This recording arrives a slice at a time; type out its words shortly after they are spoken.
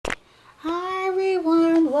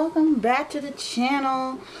back to the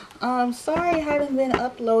channel. Sorry I haven't been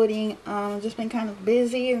uploading. Just been kind of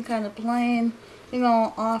busy and kind of playing,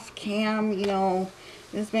 off cam.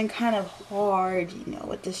 It's been kind of hard,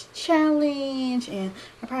 with this challenge, and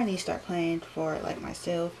I probably need to start playing for it like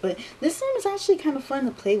myself. But this sim is actually kind of fun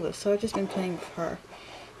to play with, so I've just been playing with her.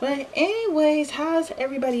 But anyways, how's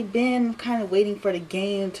everybody been? Kind of waiting for the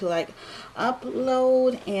game to like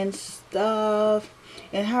upload and stuff.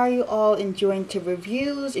 And how are you all enjoying the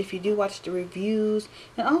reviews? If you do watch the reviews,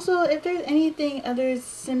 and also if there's anything other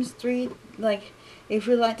Sims 3, like if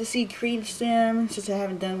you'd like to see Creed Sim, since I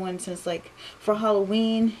haven't done one since like for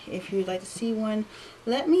Halloween, if you'd like to see one,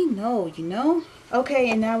 let me know. Okay,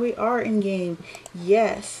 and now we are in game.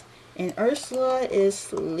 Yes, and Ursula is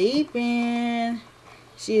sleeping.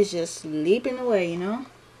 She is just sleeping away, and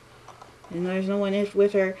there's no one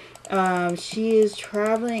with her. She is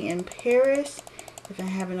traveling in Paris, if I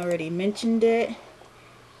haven't already mentioned it.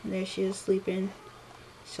 And there she is sleeping.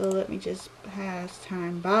 So let me just pass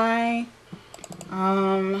time by.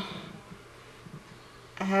 I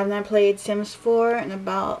have not played Sims 4 in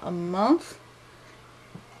about a month.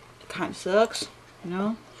 It kind of sucks,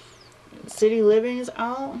 City Living is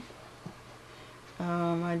out.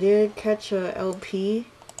 I did catch a LP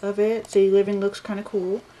of it. City Living looks kind of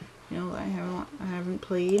cool. I haven't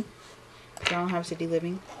played. I don't have City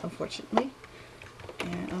Living, unfortunately.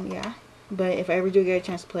 And yeah. But if I ever do get a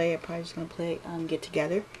chance to play, I'm probably just gonna play Get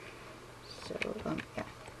Together. So yeah.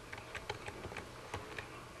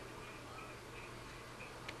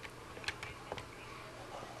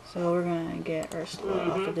 So we're gonna get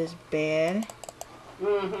Ursula off of this bed.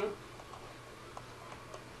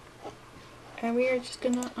 And we are just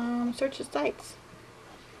gonna search the sites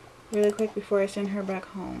really quick before I send her back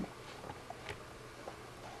home.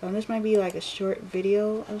 This might be like a short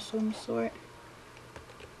video of some sort,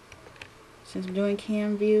 since I'm doing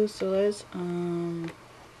cam view. So let's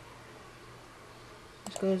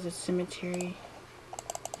go to the cemetery.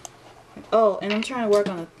 Oh, and I'm trying to work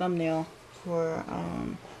on a thumbnail for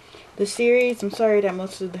the series. I'm sorry that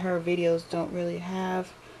most of her videos don't really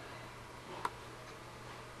have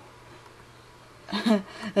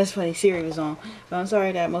that's funny, Siri was on. But I'm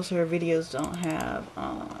sorry that most of her videos don't have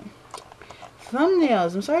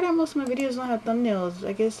thumbnails. I'm sorry that most of my videos don't have thumbnails.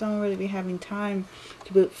 I guess I don't really be having time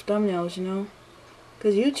to put thumbnails,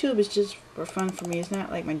 because YouTube is just for fun for me. It's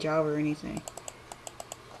not like my job or anything.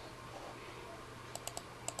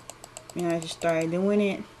 I just started doing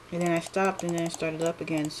it, and then I stopped, and then I started up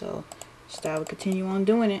again. So just I would continue on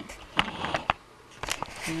doing it.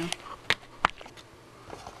 Let me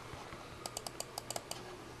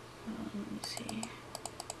see.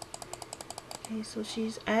 Okay, so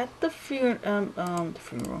she's at the funeral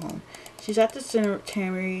home. She's at the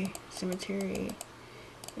cemetery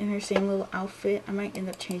in her same little outfit. I might end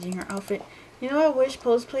up changing her outfit. I wish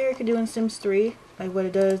Pose Player could do in Sims 3, like what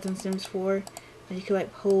it does in Sims 4. And you could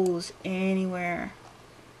like pose anywhere.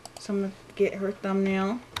 So I'm gonna get her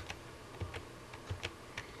thumbnail.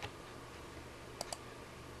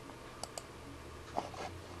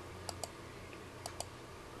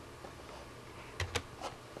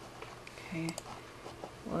 Okay.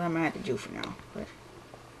 Well, I might have to do for now, but.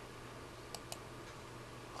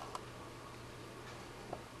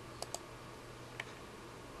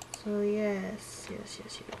 So yes.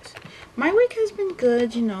 My week has been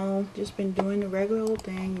good, just been doing the regular old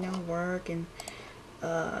thing, work and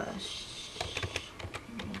all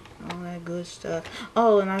that good stuff.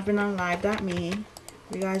 Oh, and I've been on live.me.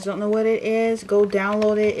 If you guys don't know what it is, go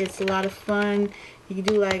download it. It's a lot of fun. You can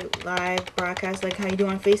do like live broadcasts like how you do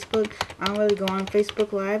on Facebook. I don't really go on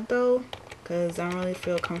Facebook Live though, because I don't really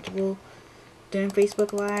feel comfortable doing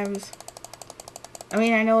Facebook Lives. I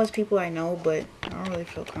mean, I know it's people I know, but I don't really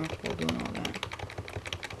feel comfortable doing all that.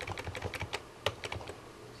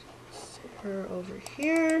 Sit her over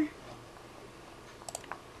here.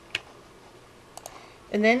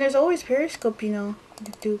 And then there's always Periscope, you can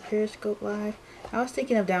do Periscope Live. I was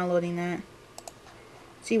thinking of downloading that.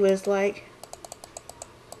 See what it's like.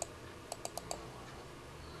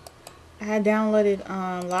 I had downloaded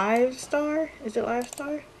LiveStar. Is it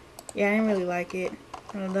LiveStar? Yeah, I didn't really like it.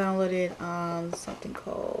 I downloaded something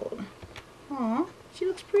called, aw, she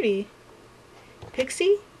looks pretty,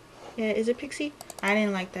 Pixie? Yeah, is it Pixie? I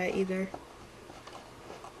didn't like that either.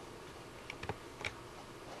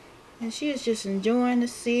 And she is just enjoying the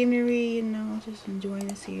scenery, just enjoying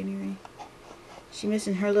the scenery. She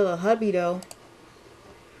missing her little hubby though,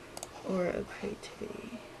 or a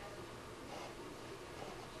creativity.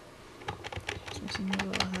 She's missing her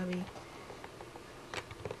little hubby.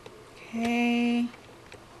 Okay.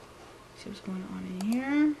 See what's going on in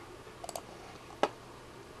here.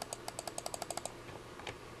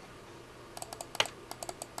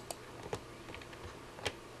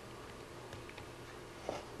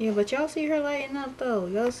 Yeah, but y'all see her lighting up though.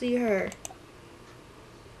 Y'all see her.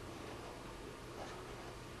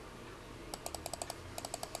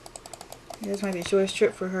 This might be a short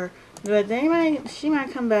trip for her. But she might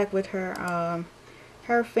come back with her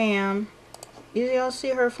fam. Y'all see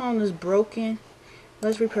her phone is broken.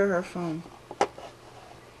 Let's repair her phone.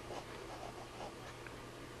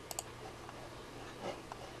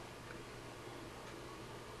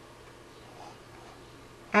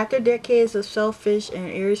 After decades of selfish and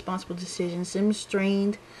irresponsible decisions, Sims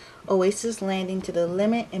strained Oasis Landing to the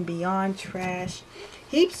limit and beyond. Trash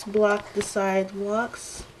heaps block the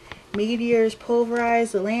sidewalks. Meteors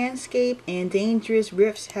pulverize the landscape, and dangerous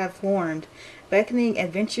rifts have formed, beckoning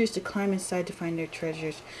adventurers to climb inside to find their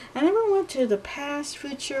treasures. I never went to the past,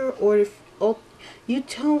 future, or the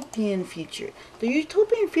utopian future. The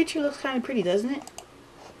utopian future looks kind of pretty, doesn't it?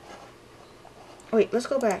 Wait, let's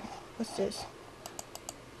go back. What's this?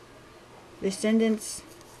 Descendants.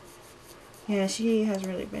 Yeah, she hasn't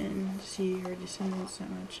really been to see her descendants that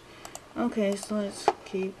much. Okay, so let's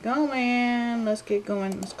keep going. Let's get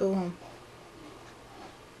going. Let's go home.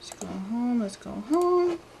 Let's go home. Let's go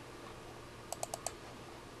home.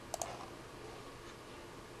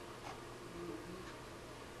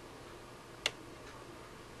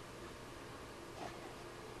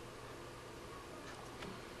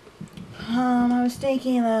 I was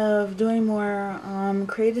thinking of doing more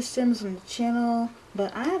creative Sims on the channel,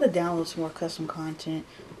 but I have to download some more custom content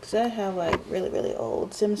because I have like really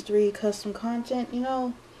old Sims 3 custom content, you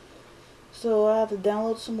know. So I have to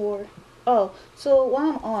download some more. Oh, so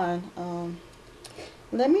while I'm on,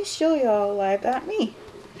 let me show y'all Live.me.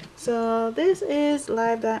 So this is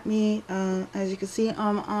Live.me. As you can see,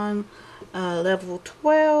 I'm on level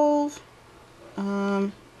 12.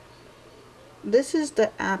 This is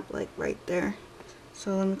the app, like right there.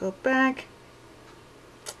 So let me go back.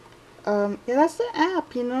 Yeah, that's the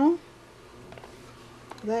app, you know.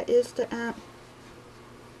 That is the app.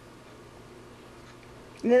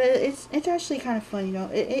 It's actually kind of fun, you know.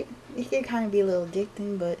 It can kind of be a little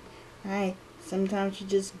addicting, but hey, sometimes you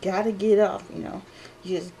just gotta get off, you know.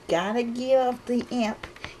 You just gotta get off the app.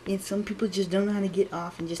 And some people just don't know how to get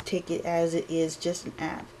off and just take it as it is, just an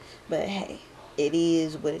app. But hey, it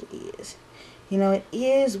is what it is. You know, it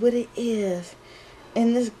is what it is.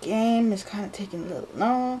 And this game is kind of taking a little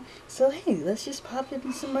long. So hey, let's just pop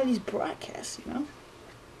into somebody's broadcast, you know.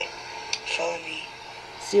 Follow me.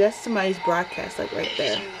 See, that's somebody's broadcast, like right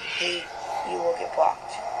there. If you hate, you will get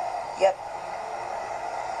blocked. Yep.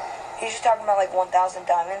 He's just talking about like 1,000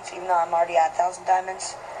 diamonds, even though I'm already at 1,000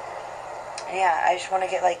 diamonds. And yeah, I just want to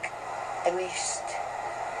get like at least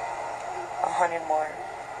 100 more.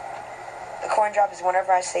 The coin drop is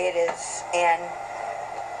whenever I say it is, and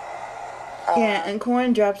yeah, and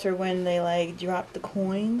coin drops are when they like drop the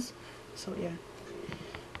coins. So yeah.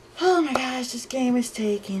 Oh my gosh, this game is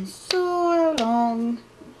taking so long.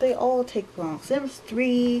 They all take long. Sims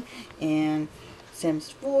 3 and Sims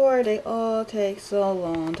 4, they all take so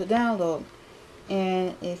long to download.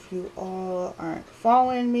 And if you all aren't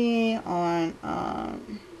following me on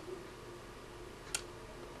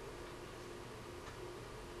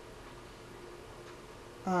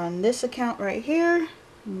this account right here,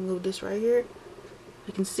 move this right here.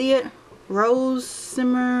 You can see it, Rose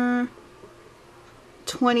Simmer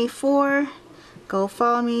 24. Go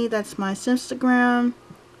follow me. That's my Simstagram.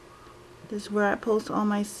 This is where I post all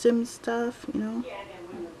my Sim stuff, you know.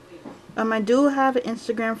 I do have an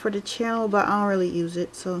Instagram for the channel, but I don't really use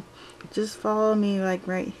it. So just follow me like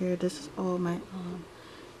right here. This is all my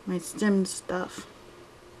my Sim stuff,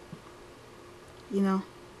 you know.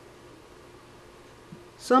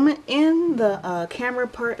 So I'm gonna end the camera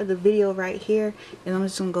part of the video right here, and I'm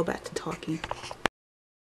just gonna go back to talking.